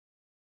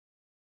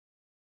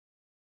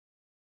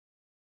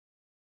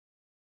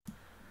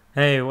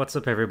Hey, what's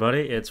up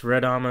everybody? It's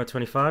Red Armor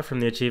 25 from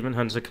the Achievement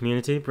Hunter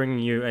community, bringing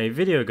you a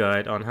video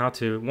guide on how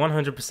to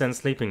 100%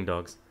 sleeping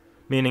dogs,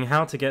 meaning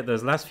how to get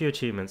those last few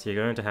achievements you're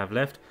going to have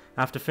left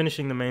after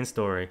finishing the main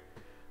story.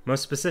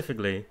 Most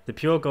specifically, the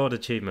Pure Gold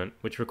achievement,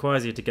 which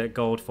requires you to get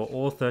gold for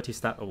all 30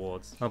 stat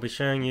awards. I'll be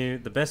showing you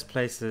the best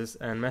places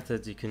and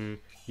methods you can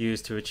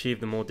use to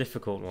achieve the more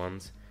difficult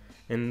ones.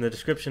 In the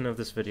description of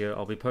this video,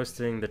 I'll be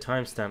posting the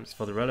timestamps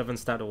for the relevant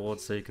stat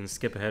awards so you can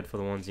skip ahead for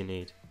the ones you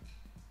need.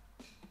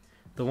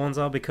 The ones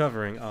I'll be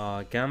covering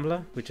are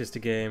Gambler, which is to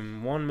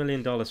gain $1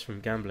 million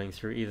from gambling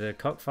through either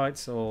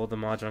cockfights or the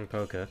Mahjong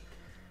poker.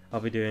 I'll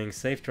be doing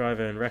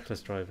SafeDriver and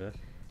RecklessDriver.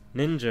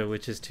 Ninja,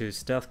 which is to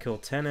stealth kill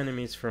 10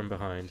 enemies from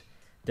behind.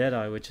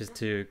 Deadeye, which is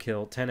to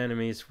kill 10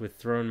 enemies with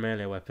thrown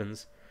melee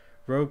weapons.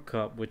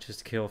 RogueCop, which is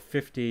to kill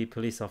 50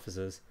 police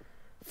officers.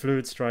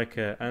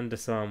 FluidStriker and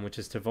Disarm, which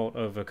is to vault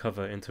over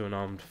cover into an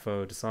armed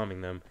foe,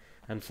 disarming them.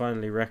 And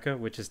finally Wrecker,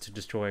 which is to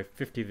destroy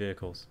 50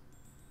 vehicles.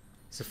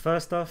 So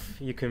first off,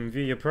 you can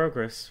view your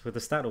progress with the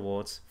stat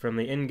awards from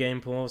the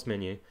in-game pause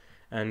menu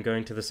and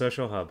going to the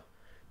social hub.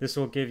 This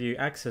will give you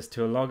access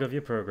to a log of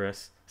your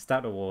progress,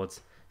 stat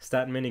awards,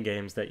 stat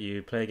minigames that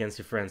you play against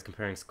your friends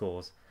comparing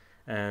scores,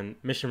 and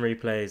mission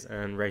replays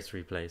and race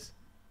replays.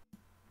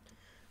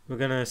 We're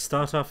going to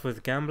start off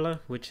with Gambler,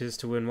 which is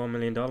to win $1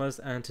 million,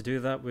 and to do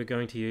that we're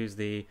going to use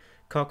the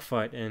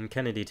cockfight in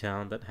Kennedy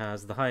Town that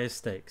has the highest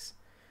stakes.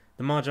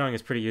 The Mahjong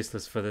is pretty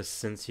useless for this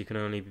since you can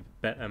only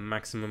bet a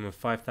maximum of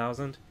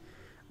 5,000.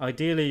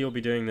 Ideally you'll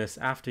be doing this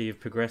after you've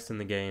progressed in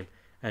the game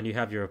and you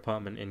have your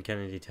apartment in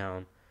Kennedy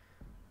Town.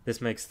 This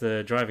makes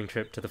the driving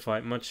trip to the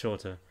fight much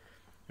shorter.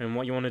 And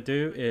what you want to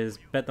do is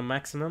bet the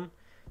maximum,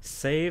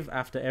 save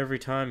after every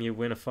time you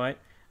win a fight,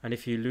 and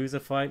if you lose a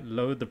fight,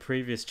 load the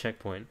previous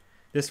checkpoint.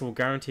 This will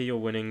guarantee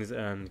your winnings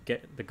and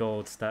get the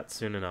gold stats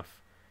soon enough.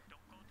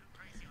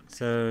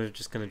 So,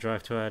 just going to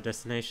drive to our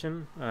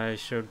destination. I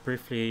showed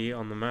briefly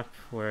on the map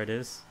where it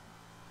is.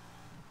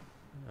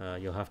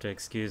 You'll have to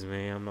excuse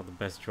me, I'm not the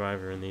best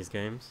driver in these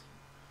games.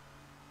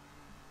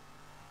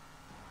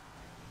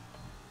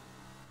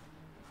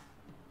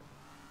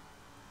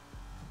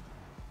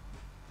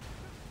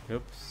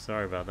 Oops,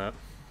 sorry about that.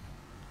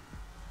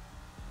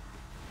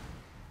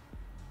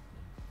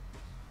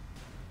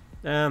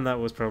 And that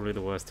was probably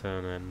the worst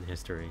turn in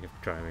history of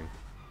driving.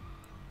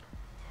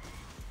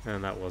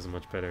 And that wasn't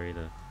much better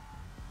either.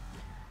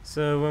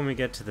 So when we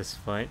get to this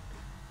fight,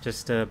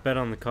 just bet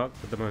on the cock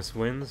with the most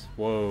wins.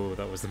 Whoa,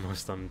 that was the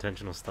most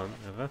unintentional stunt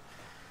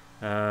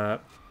ever.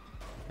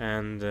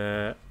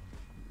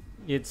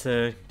 It's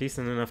a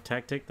decent enough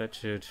tactic that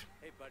should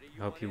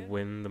help you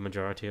win the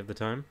majority of the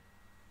time.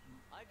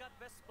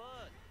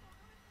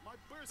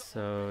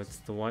 So it's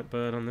the white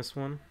bird on this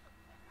one.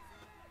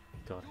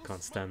 God, I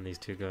can't stand these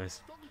two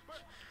guys.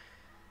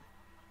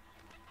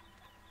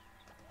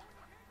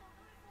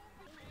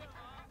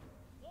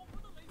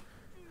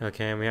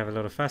 Okay, and we have a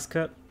little fast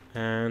cut,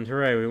 and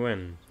hooray, we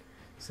win.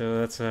 So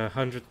that's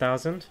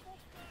 100,000.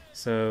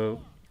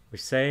 So we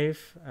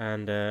save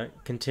and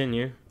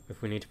continue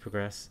if we need to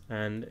progress,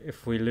 and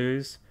if we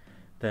lose,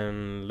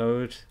 then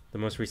load the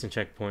most recent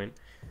checkpoint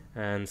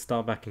and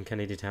start back in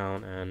Kennedy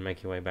Town and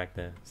make your way back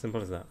there.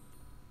 Simple as that.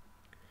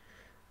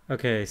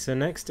 Okay, so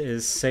next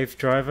is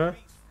SafeDriver,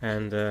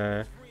 and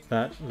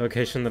that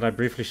location that I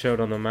briefly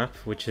showed on the map,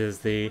 which is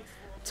the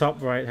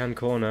top right hand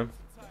corner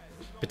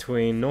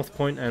between North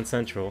Point and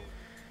Central,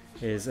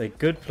 is a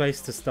good place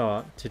to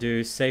start to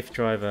do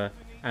SafeDriver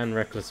and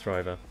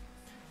RecklessDriver.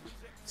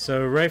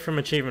 So Ray from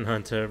Achievement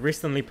Hunter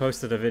recently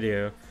posted a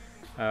video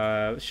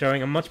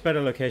showing a much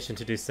better location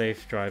to do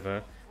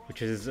SafeDriver,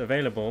 which is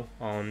available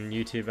on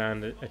YouTube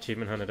and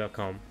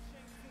achievementhunter.com,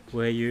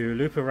 where you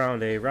loop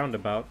around a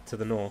roundabout to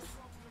the north.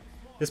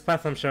 This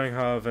path I'm showing,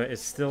 however,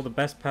 is still the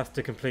best path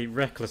to complete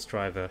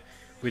RecklessDriver,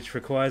 which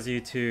requires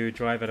you to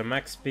drive at a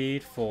max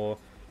speed for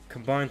a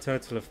combined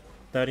total of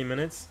 30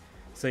 minutes,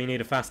 so you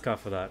need a fast car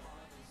for that.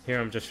 Here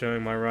I'm just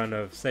showing my run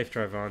of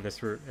SafeDriver on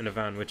this route in a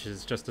van, which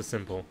is just as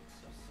simple.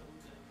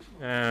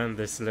 And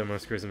this limo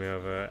screws me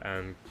over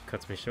and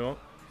cuts me short.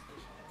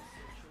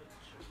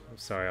 I'm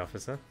sorry,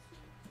 officer.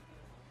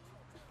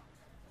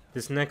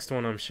 This next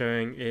one I'm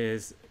showing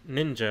is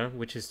Ninja,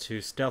 which is to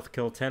stealth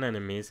kill 10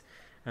 enemies,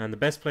 and the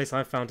best place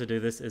I've found to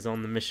do this is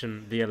on the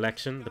mission The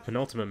Election, the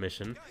penultimate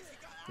mission.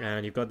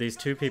 And you've got these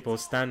two people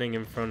standing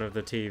in front of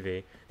the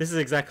TV. This is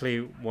exactly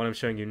what I'm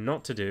showing you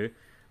not to do,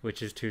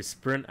 which is to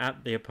sprint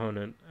at the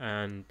opponent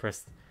and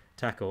press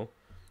tackle.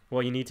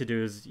 What you need to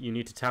do is you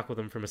need to tackle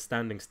them from a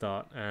standing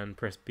start and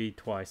press B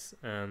twice,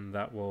 and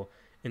that will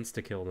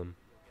insta-kill them.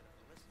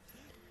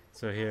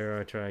 So here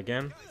I try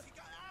again.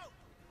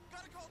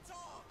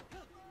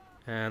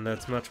 And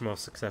that's much more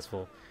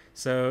successful.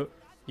 So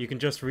you can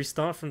just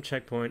restart from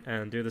checkpoint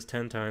and do this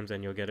 10 times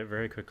and you'll get it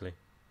very quickly.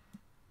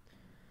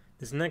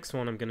 This next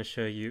one I'm going to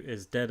show you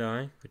is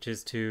Deadeye, which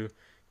is to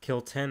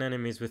kill 10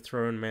 enemies with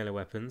thrown melee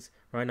weapons.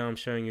 Right now I'm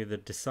showing you the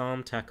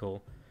Disarm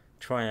Tackle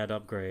Triad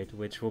upgrade,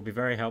 which will be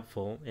very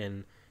helpful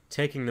in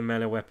taking the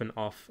melee weapon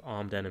off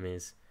armed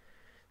enemies.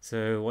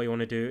 So what you want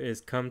to do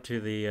is come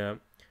to the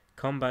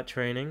combat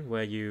training,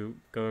 where you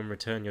go and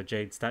return your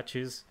jade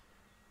statues.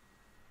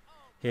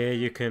 Here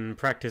you can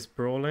practice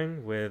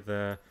brawling with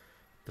the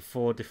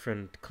 4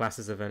 different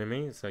classes of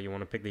enemies. So you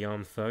want to pick the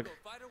armed thug.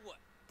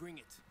 Bring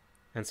it.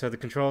 And so the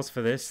controls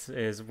for this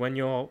is when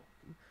you're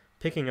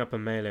picking up a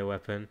melee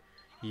weapon,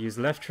 you use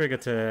left trigger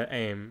to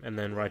aim and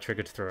then right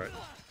trigger to throw it.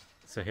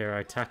 So here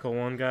I tackle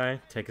one guy,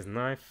 take his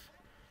knife,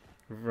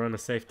 run a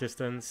safe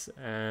distance,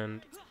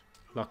 and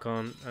lock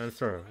on and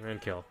throw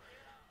and kill.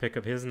 Pick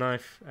up his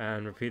knife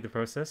and repeat the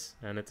process,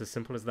 and it's as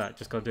simple as that.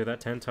 Just gotta do that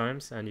 10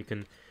 times and you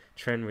can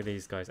train with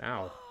these guys.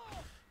 Ow.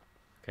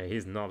 Okay,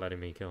 he's not letting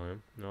me kill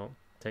him. No,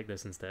 take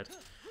this instead.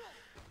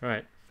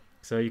 Right,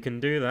 so you can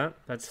do that.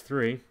 That's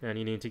 3, and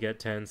you need to get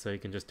 10, so you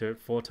can just do it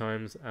 4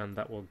 times and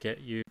that will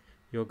get you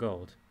your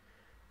gold.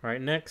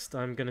 Right, next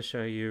I'm gonna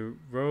show you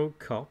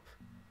RogueCop,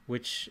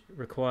 which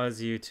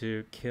requires you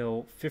to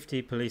kill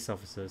 50 police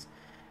officers.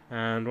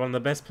 And one of the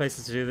best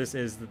places to do this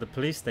is the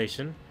police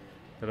station,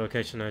 the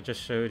location I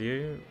just showed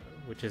you,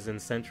 which is in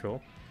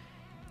Central.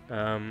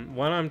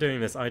 While I'm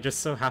doing this, I just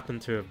so happen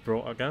to have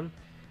brought a gun.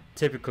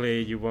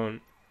 Typically you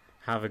won't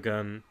have a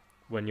gun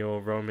when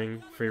you're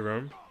roaming, free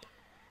roam.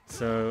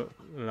 So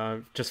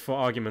just for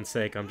argument's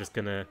sake, I'm just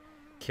gonna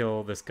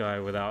kill this guy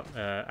without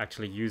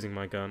actually using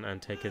my gun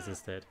and take his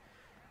instead.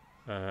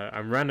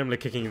 I'm randomly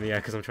kicking in the air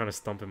because I'm trying to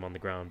stomp him on the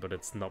ground, but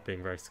it's not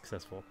being very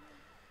successful.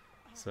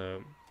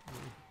 So,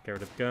 get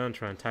rid of the gun,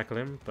 try and tackle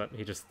him, but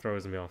he just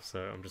throws me off,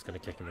 so I'm just going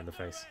to kick him in the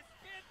face.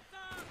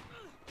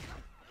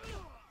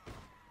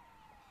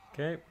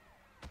 Okay.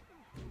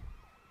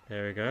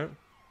 There we go.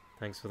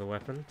 Thanks for the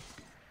weapon.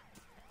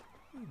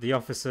 The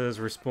officers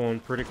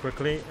respawn pretty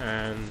quickly,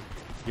 and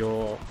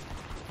your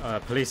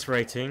police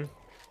rating,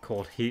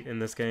 called heat in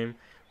this game,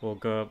 will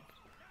go up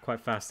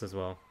quite fast as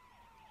well.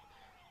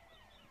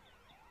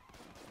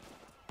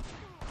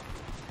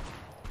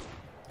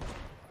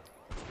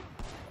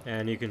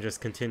 And you can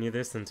just continue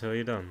this until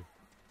you're done.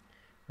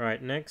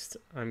 Right, next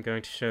I'm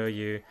going to show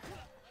you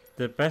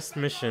the best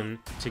mission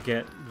to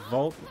get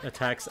vault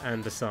attacks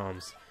and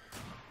disarms.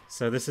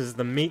 So this is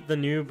the Meet the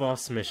New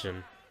Boss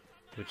mission,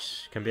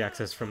 which can be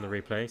accessed from the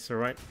replay. So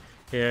right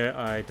here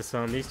I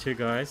disarm these 2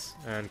 guys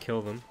and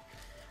kill them.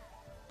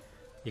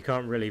 You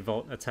can't really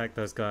vault attack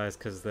those guys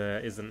because there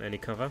isn't any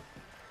cover.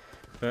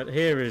 But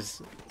here is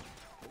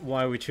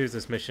why we choose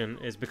this mission,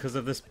 is because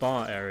of this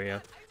bar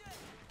area,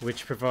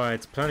 which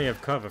provides plenty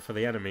of cover for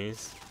the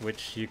enemies,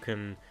 which you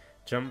can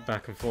jump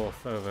back and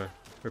forth over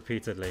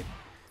repeatedly.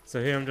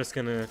 So here I'm just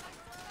going to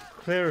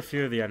clear a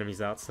few of the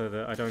enemies out so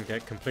that I don't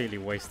get completely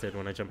wasted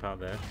when I jump out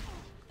there.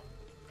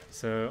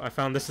 So I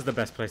found this is the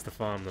best place to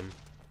farm them,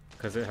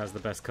 because it has the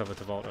best cover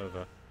to vault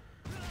over.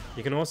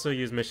 You can also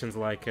use missions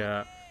like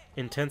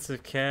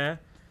Intensive Care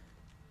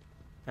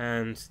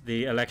and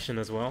the Election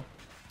as well.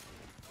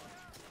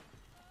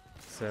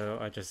 So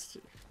I just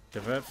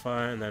divert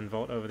fire and then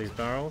vault over these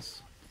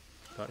barrels.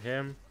 Got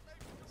him.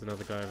 There's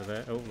another guy over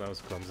there. Oh, that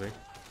was clumsy.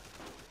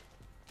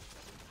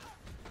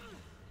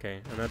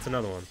 Okay, and that's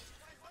another one.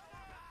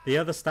 The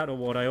other stat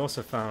award I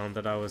also found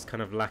that I was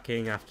kind of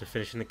lacking after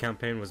finishing the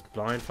campaign was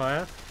blind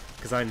fire,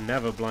 because I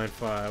never blind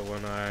fire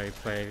when I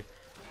play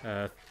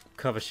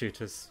cover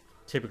shooters,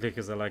 typically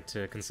because I like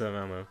to conserve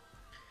ammo.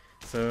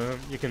 So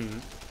you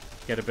can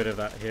get a bit of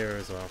that here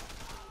as well.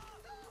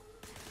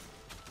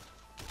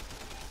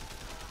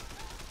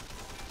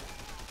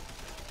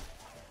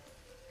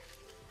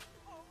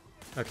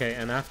 Okay,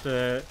 and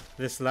after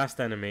this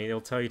last enemy,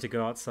 it'll tell you to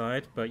go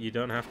outside, but you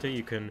don't have to.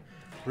 You can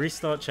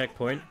restart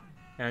checkpoint,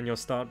 and you'll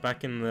start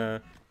back in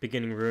the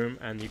beginning room,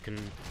 and you can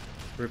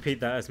repeat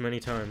that as many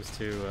times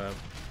to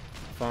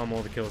farm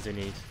all the kills you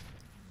need.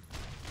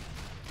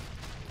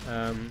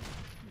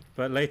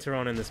 But later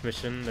on in this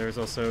mission, there is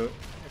also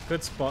a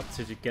good spot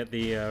to get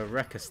the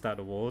Wrecker stat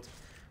award,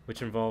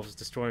 which involves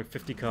destroying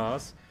 50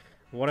 cars.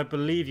 What I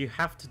believe you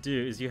have to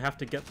do is you have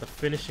to get the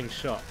finishing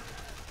shot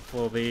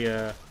for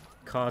the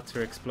car to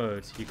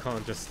explode. You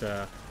can't just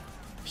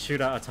shoot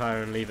out a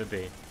tire and leave it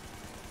be.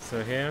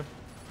 So here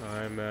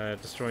I'm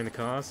destroying the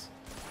cars.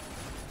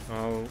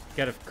 I'll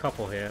get a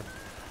couple here.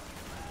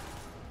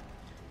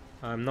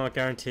 I'm not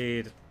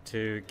guaranteed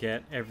to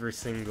get every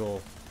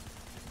single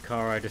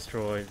car I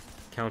destroy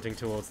counting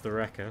towards the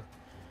Wrecker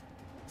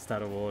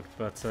stat award,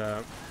 but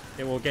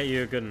it will get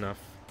you good enough.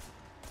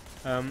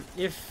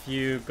 If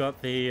you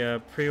got the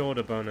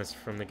pre-order bonus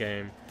from the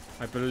game,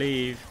 I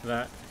believe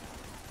that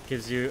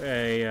gives you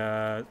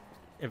a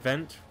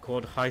event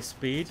called High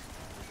Speed,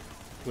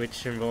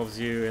 which involves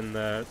you in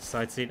the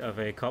side seat of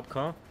a cop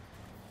car,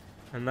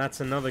 and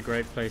that's another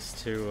great place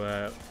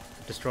to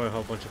destroy a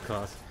whole bunch of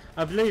cars.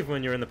 I believe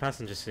when you're in the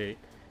passenger seat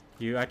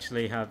you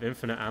actually have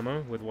infinite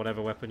ammo with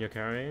whatever weapon you're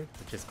carrying,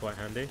 which is quite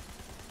handy.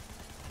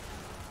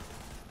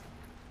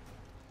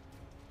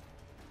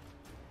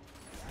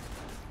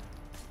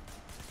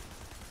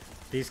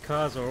 These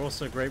cars are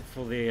also great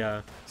for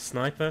the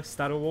sniper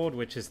stat award,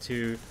 which is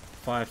to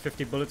fire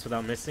 50 bullets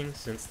without missing,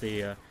 since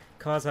the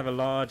cars have a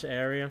large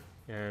area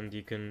and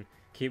you can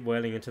keep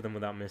whaling into them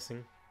without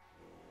missing.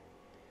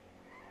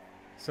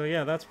 So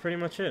yeah, that's pretty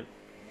much it.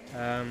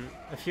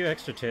 A few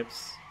extra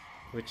tips,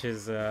 which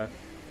is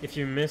if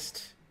you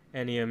missed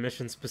any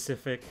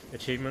mission-specific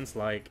achievements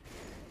like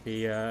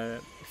the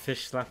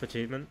fish slap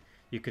achievement,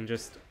 you can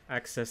just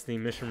access the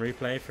mission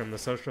replay from the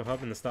social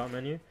hub in the start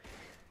menu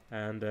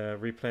and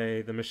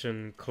replay the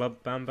mission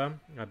Club Bam Bam,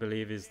 I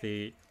believe is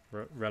the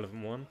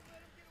relevant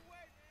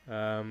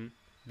one.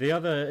 The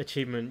other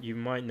achievement you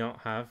might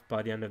not have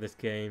by the end of this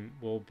game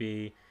will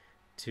be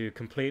to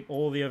complete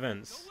all the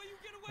events.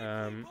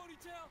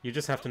 You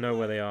just have to know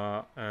where they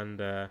are, and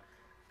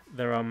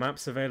there are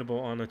maps available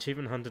on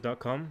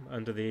achievementhunter.com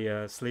under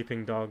the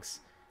Sleeping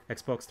Dogs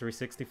Xbox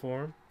 360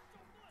 forum.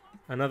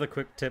 Another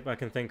quick tip I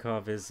can think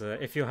of is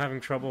if you're having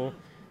trouble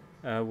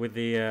with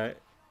the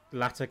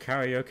latter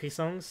karaoke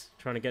songs,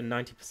 trying to get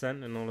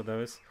 90% in all of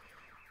those,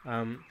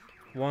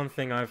 one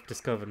thing I've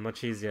discovered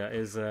much easier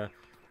is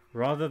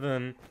rather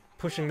than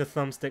pushing the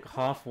thumbstick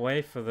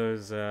halfway for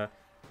those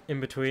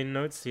in-between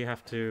notes you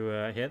have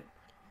to hit,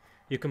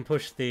 you can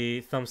push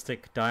the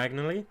thumbstick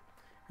diagonally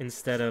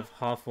instead of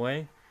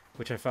halfway,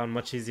 which I found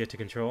much easier to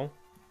control.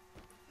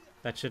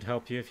 That should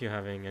help you if you're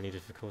having any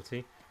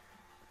difficulty.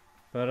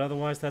 But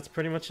otherwise, that's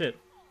pretty much it.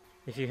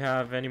 If you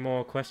have any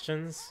more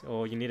questions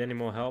or you need any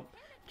more help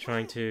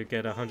trying to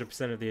get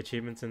 100% of the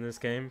achievements in this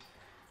game,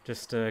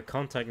 just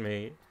contact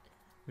me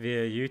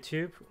via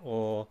YouTube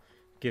or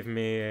give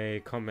me a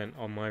comment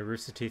on my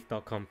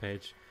roosterteeth.com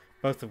page,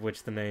 both of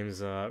which the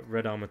names are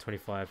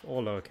RedArmor25,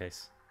 all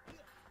lowercase.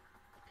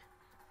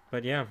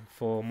 But yeah,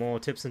 for more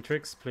tips and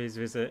tricks, please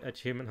visit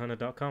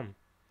achievementhunter.com.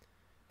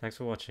 Thanks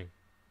for watching.